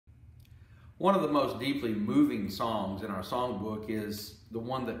One of the most deeply moving songs in our songbook is the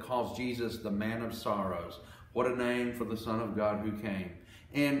one that calls Jesus the Man of Sorrows. What a name for the Son of God who came.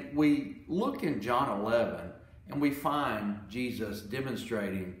 And we look in John 11 and we find Jesus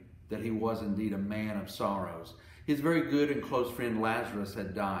demonstrating that he was indeed a man of sorrows. His very good and close friend Lazarus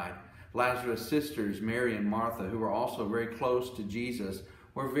had died. Lazarus' sisters, Mary and Martha, who were also very close to Jesus,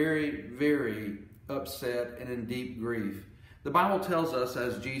 were very, very upset and in deep grief. The Bible tells us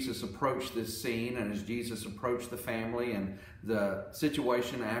as Jesus approached this scene and as Jesus approached the family and the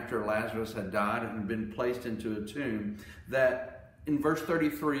situation after Lazarus had died and been placed into a tomb, that in verse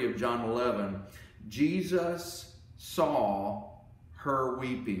 33 of John 11, Jesus saw her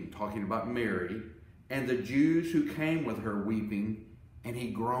weeping, talking about Mary, and the Jews who came with her weeping, and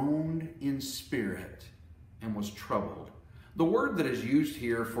he groaned in spirit and was troubled. The word that is used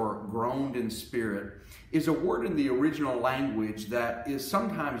here for groaned in spirit is a word in the original language that is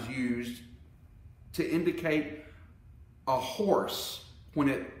sometimes used to indicate a horse when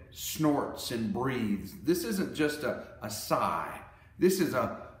it snorts and breathes. This isn't just a sigh. This is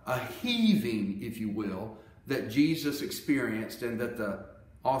a heaving, if you will, that Jesus experienced and that the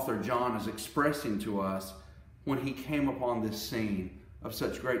author John is expressing to us when he came upon this scene of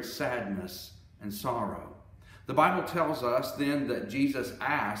such great sadness and sorrow. The Bible tells us then that Jesus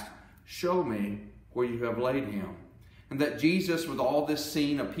asked, "Show me where you have laid him." And that Jesus, with all this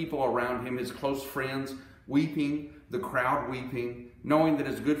scene of people around him, his close friends weeping, the crowd weeping, knowing that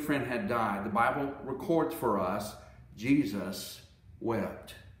his good friend had died, the Bible records for us, Jesus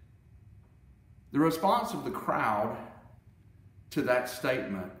wept. The response of the crowd to that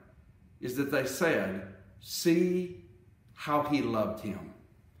statement is that they said, "See how he loved him."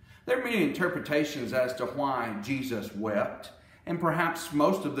 There are many interpretations as to why Jesus wept, and perhaps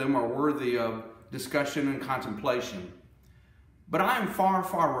most of them are worthy of discussion and contemplation. But I am far,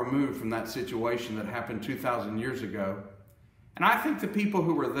 far removed from that situation that happened 2,000 years ago. And I think the people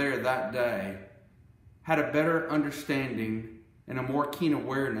who were there that day had a better understanding and a more keen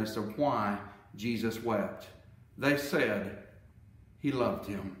awareness of why Jesus wept. They said, he loved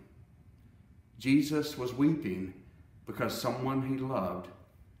him. Jesus was weeping because someone he loved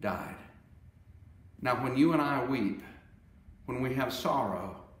died. Now, when you and I weep, when we have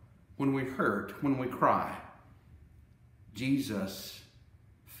sorrow, when we hurt, when we cry, Jesus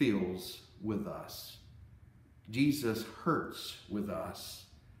feels with us. Jesus hurts with us.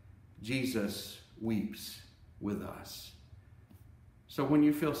 Jesus weeps with us. So when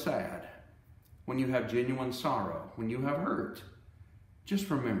you feel sad, when you have genuine sorrow, when you have hurt, just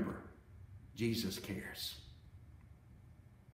remember, Jesus cares.